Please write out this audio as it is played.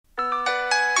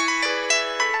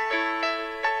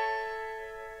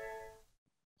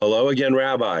Hello again,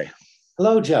 Rabbi.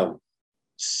 Hello, Joe.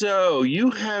 So,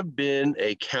 you have been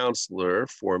a counselor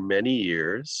for many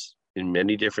years in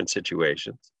many different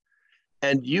situations,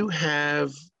 and you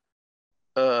have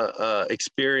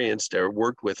experienced or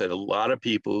worked with a lot of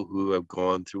people who have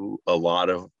gone through a lot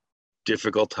of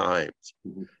difficult times.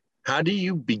 Mhm. How do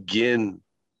you begin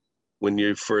when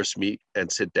you first meet and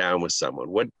sit down with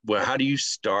someone? How do you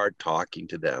start talking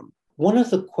to them? One of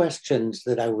the questions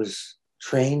that I was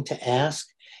trained to ask,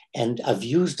 and I've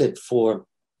used it for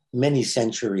many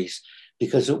centuries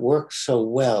because it works so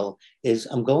well, is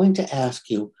I'm going to ask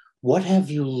you, what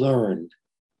have you learned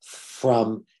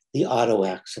from the auto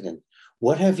accident?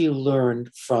 What have you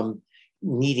learned from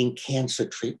needing cancer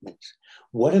treatment?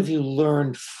 What have you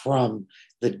learned from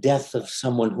the death of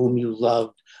someone whom you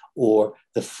loved or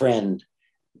the friend?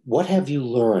 What have you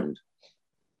learned?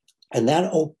 And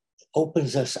that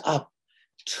opens us up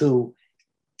to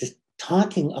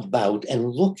talking about and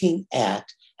looking at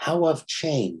how I've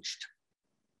changed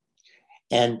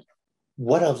and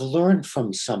what I've learned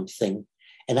from something.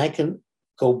 And I can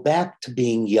go back to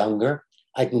being younger.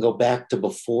 I can go back to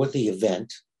before the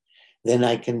event. Then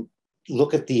I can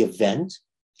look at the event.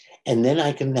 And then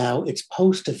I can now, it's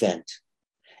post-event.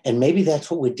 And maybe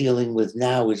that's what we're dealing with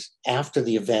now is after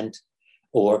the event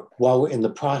or while we're in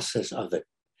the process of it.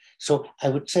 So I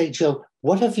would say, Joe,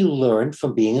 what have you learned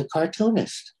from being a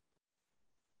cartoonist?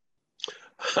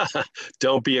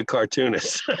 Don't be a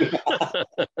cartoonist.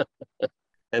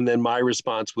 And then my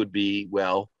response would be,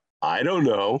 well, I don't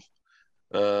know.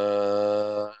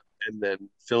 And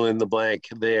then fill in the blank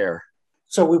there.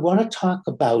 So we want to talk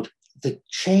about the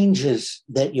changes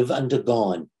that you've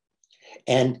undergone.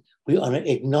 And we want to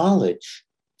acknowledge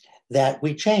that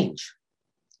we change.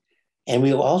 And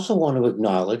we also want to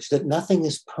acknowledge that nothing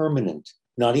is permanent,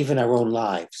 not even our own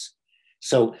lives.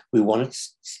 So we want to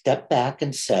step back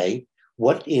and say,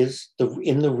 what is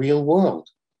in the real world?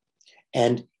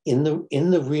 And in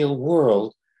the real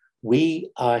world, we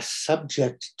are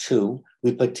subject to,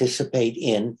 we participate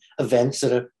in events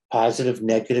that are positive,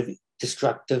 negative,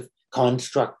 destructive,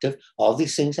 constructive. All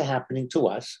these things are happening to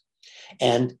us.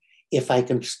 And if I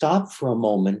can stop for a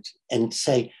moment and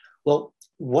say, well,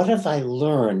 what have I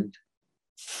learned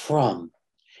from?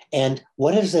 And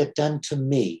what has that done to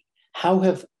me? How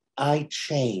have I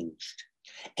changed?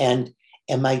 And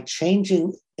am I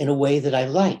changing in a way that I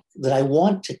like, that I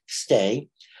want to stay?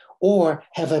 Or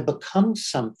have I become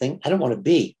something I don't want to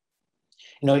be?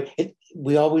 You know,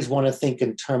 we always want to think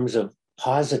in terms of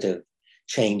positive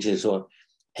changes or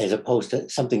as opposed to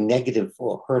something negative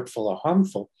or hurtful or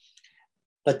harmful.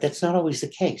 But that's not always the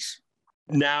case.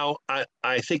 Now,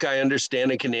 I think I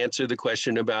understand and can answer the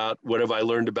question about what have I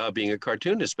learned about being a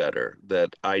cartoonist better.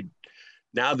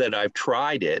 Now that I've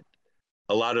tried it,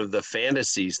 a lot of the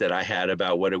fantasies that I had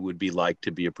about what it would be like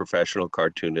to be a professional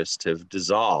cartoonist have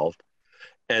dissolved.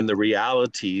 And the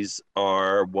realities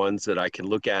are ones that I can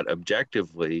look at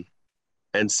objectively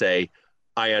and say,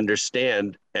 I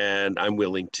understand, and I'm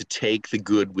willing to take the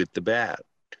good with the bad.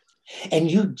 And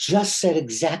you just said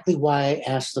exactly why I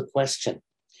asked the question.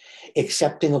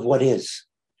 Accepting of what is.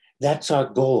 That's our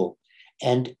goal.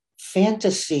 And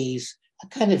fantasies are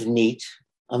kind of neat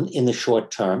in the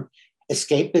short term.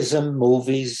 Escapism,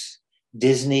 movies,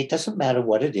 Disney, doesn't matter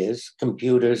what it is,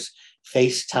 computers,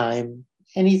 FaceTime,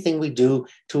 anything we do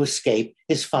to escape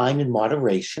is fine in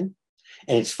moderation.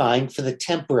 And it's fine for the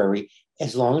temporary,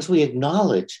 as long as we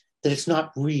acknowledge that it's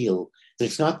not real, that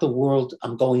it's not the world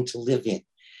I'm going to live in.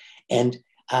 And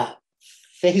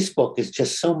Facebook is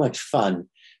just so much fun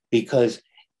because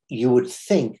you would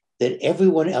think that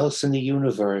everyone else in the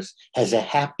universe has a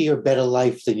happier, better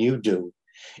life than you do.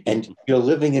 And you're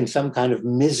living in some kind of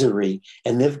misery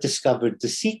and they've discovered the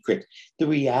secret. The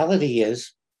reality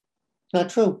is not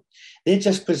true. They're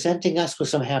just presenting us with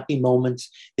some happy moments.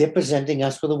 They're presenting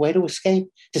us with a way to escape,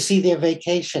 to see their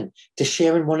vacation, to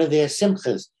share in one of their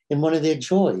simchas, in one of their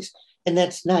joys. And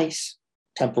that's nice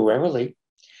temporarily.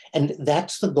 And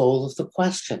that's the goal of the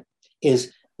question,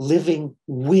 is living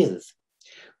with,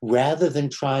 rather than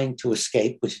trying to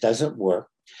escape, which doesn't work,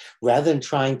 rather than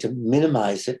trying to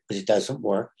minimize it, which doesn't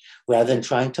work, rather than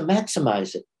trying to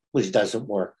maximize it, which doesn't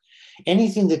work.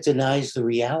 Anything that denies the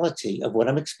reality of what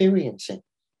I'm experiencing.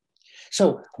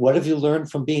 So what have you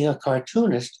learned from being a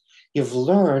cartoonist? You've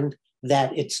learned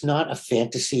that it's not a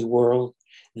fantasy world,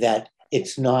 that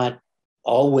it's not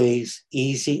always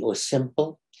easy or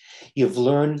simple. You've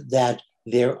learned that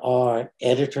there are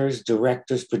editors,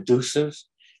 directors, producers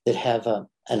that have an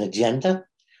agenda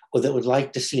or that would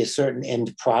like to see a certain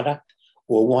end product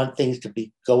or want things to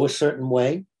go a certain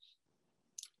way.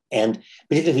 And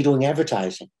particularly if you're doing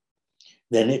advertising,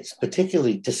 then it's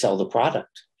particularly to sell the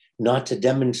product. not to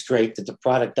demonstrate that the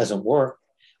product doesn't work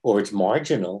or it's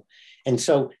marginal. And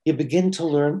so you begin to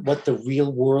learn what the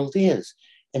real world is.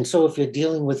 And so if you're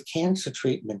dealing with cancer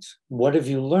treatments, what have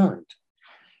you learned?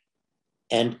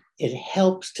 And it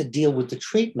helps to deal with the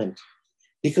treatment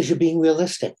because you're being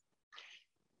realistic.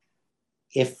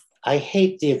 If I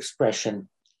hate the expression,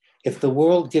 if the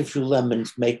world gives you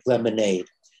lemons, make lemonade,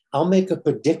 I'll make a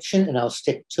prediction and I'll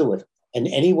stick to it. And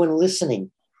anyone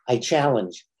listening, I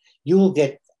challenge, you will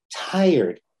get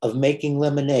tired of making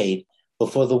lemonade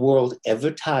before the world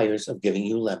ever tires of giving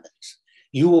you lemons.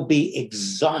 You will be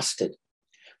exhausted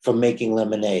from making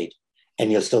lemonade,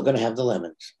 and you're still going to have the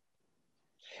lemons.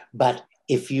 But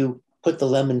if you put the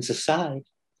lemons aside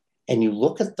and you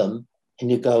look at them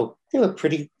and you go, they're a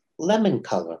pretty lemon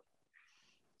color,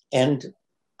 and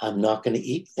I'm not going to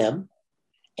eat them.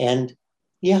 And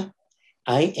yeah,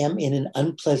 I am in an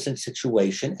unpleasant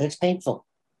situation and it's painful.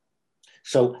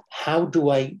 So how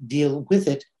do I deal with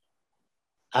it?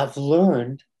 I've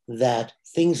learned that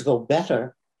things go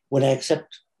better when I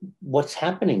accept what's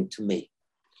happening to me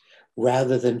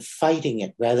rather than fighting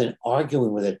it, rather than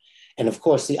arguing with it. And of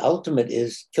course, the ultimate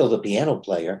is kill the piano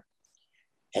player.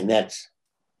 And that's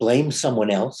blame someone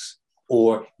else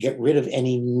or get rid of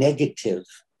any negative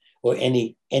or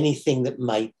anything that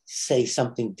might say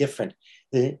something different.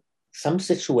 Some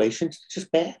situations, it's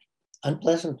just bad,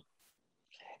 unpleasant.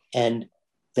 And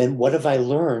then what have I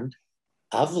learned?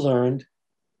 I've learned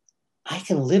I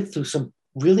can live through some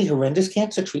really horrendous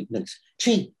cancer treatments.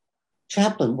 Gee,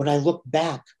 Chaplain, when I look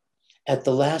back at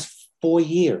the last 4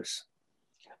 years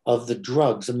of the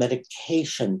drugs, the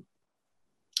medication,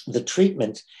 the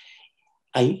treatment,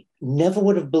 I never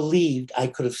would have believed I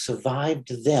could have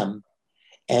survived them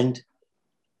and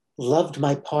loved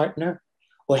my partner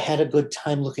or had a good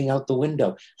time looking out the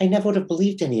window. I never would have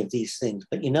believed any of these things.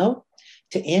 But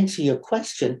to answer your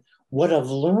question, what I've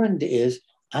learned is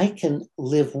I can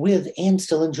live with and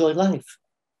still enjoy life.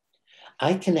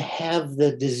 I can have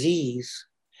the disease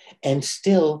and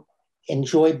still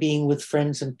enjoy being with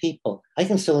friends and people. I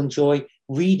can still enjoy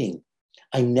reading.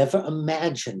 I never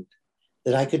imagined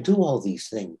that I could do all these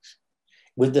things.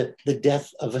 With the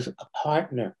death of a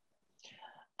partner,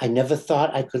 I never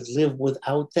thought I could live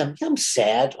without them. Yeah, I'm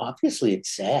sad. Obviously,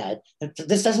 it's sad.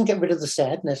 This doesn't get rid of the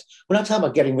sadness. We're not talking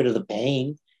about getting rid of the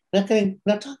pain. We're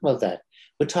not talking about that.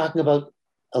 We're talking about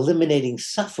eliminating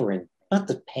suffering, not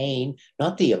the pain,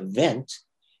 not the event.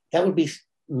 That would be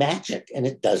magic, and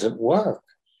it doesn't work.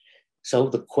 So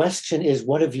the question is,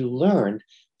 what have you learned?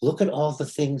 Look at all the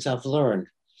things I've learned.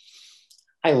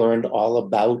 I learned all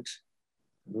about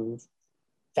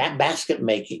fat basket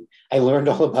making. I learned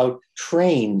all about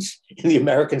trains in the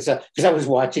American South because I was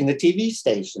watching the TV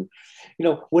station.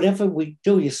 Whatever we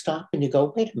do, you stop and you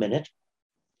go, wait a minute.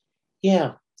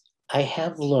 Yeah, I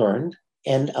have learned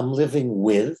and I'm living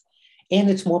with, and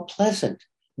it's more pleasant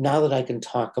now that I can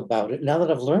talk about it, now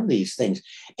that I've learned these things.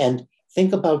 And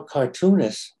think about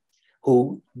cartoonists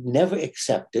who never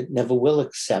accepted, never will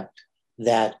accept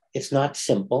that it's not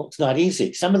simple, it's not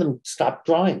easy. Some of them stopped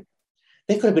drawing.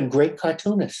 They could have been great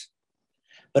cartoonists,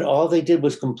 but all they did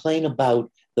was complain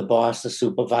about the boss, the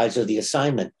supervisor, the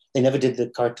assignment. They never did the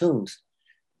cartoons.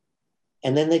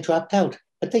 And then they dropped out,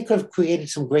 but they could have created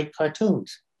some great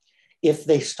cartoons if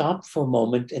they stopped for a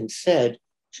moment and said,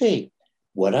 gee,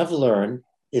 what I've learned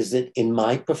is that in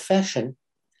my profession,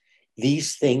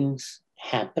 these things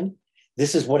happen.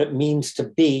 This is what it means to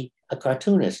be a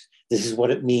cartoonist. This is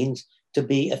what it means to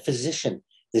be a physician.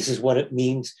 This is what it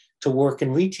means to work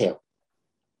in retail.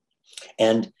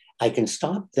 And I can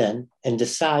stop then and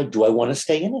decide, do I want to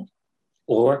stay in it?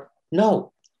 Or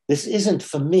no, this isn't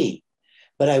for me,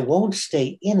 but I won't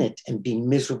stay in it and be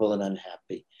miserable and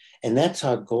unhappy. And that's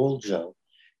our goal, Joe,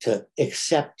 to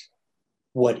accept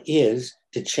what is,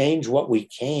 to change what we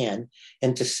can,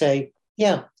 and to say,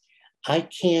 yeah, I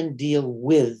can deal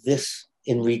with this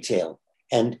in retail.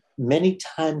 And many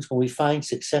times when we find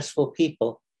successful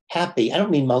people happy, I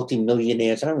don't mean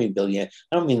multimillionaires, I don't mean billionaires,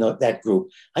 I don't mean that group.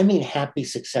 I mean happy,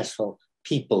 successful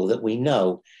people that we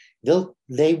know.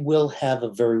 They will have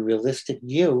a very realistic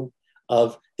view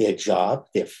of their job,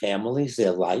 their families,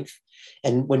 their life.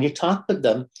 And when you talk with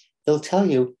them, they'll tell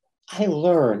you, I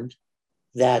learned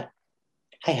that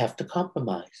I have to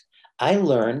compromise. I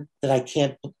learned that I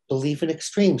can't believe in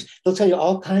extremes. They'll tell you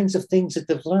all kinds of things that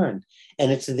they've learned.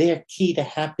 And it's their key to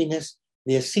happiness,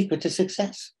 their secret to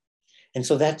success. And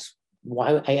so that's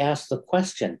why I asked the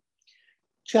question,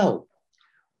 Joe,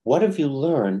 what have you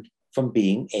learned from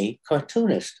being a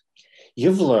cartoonist?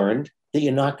 You've learned that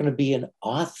you're not going to be an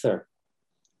author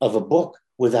of a book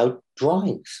without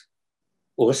drawings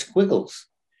or squiggles.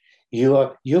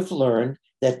 You've learned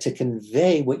that to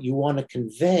convey what you want to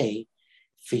convey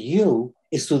for you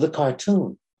is through the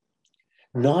cartoon,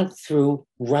 not through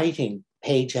writing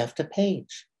page after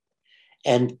page.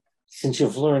 And since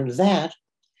you've learned that,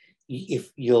 if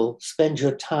you'll spend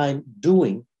your time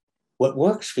doing what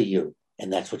works for you,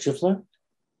 and that's what you've learned.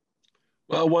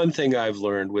 Well, one thing I've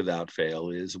learned without fail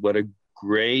is what a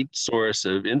great source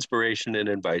of inspiration and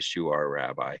advice you are,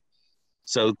 Rabbi.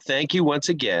 So thank you once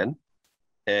again.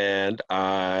 And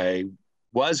I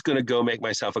was going to go make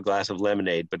myself a glass of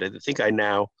lemonade, but I think I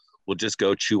now will just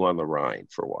go chew on the rind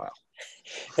for a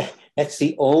while. That's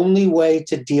the only way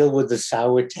to deal with the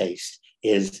sour taste,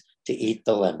 is to eat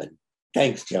the lemon.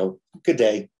 Thanks, Joe. Good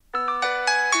day.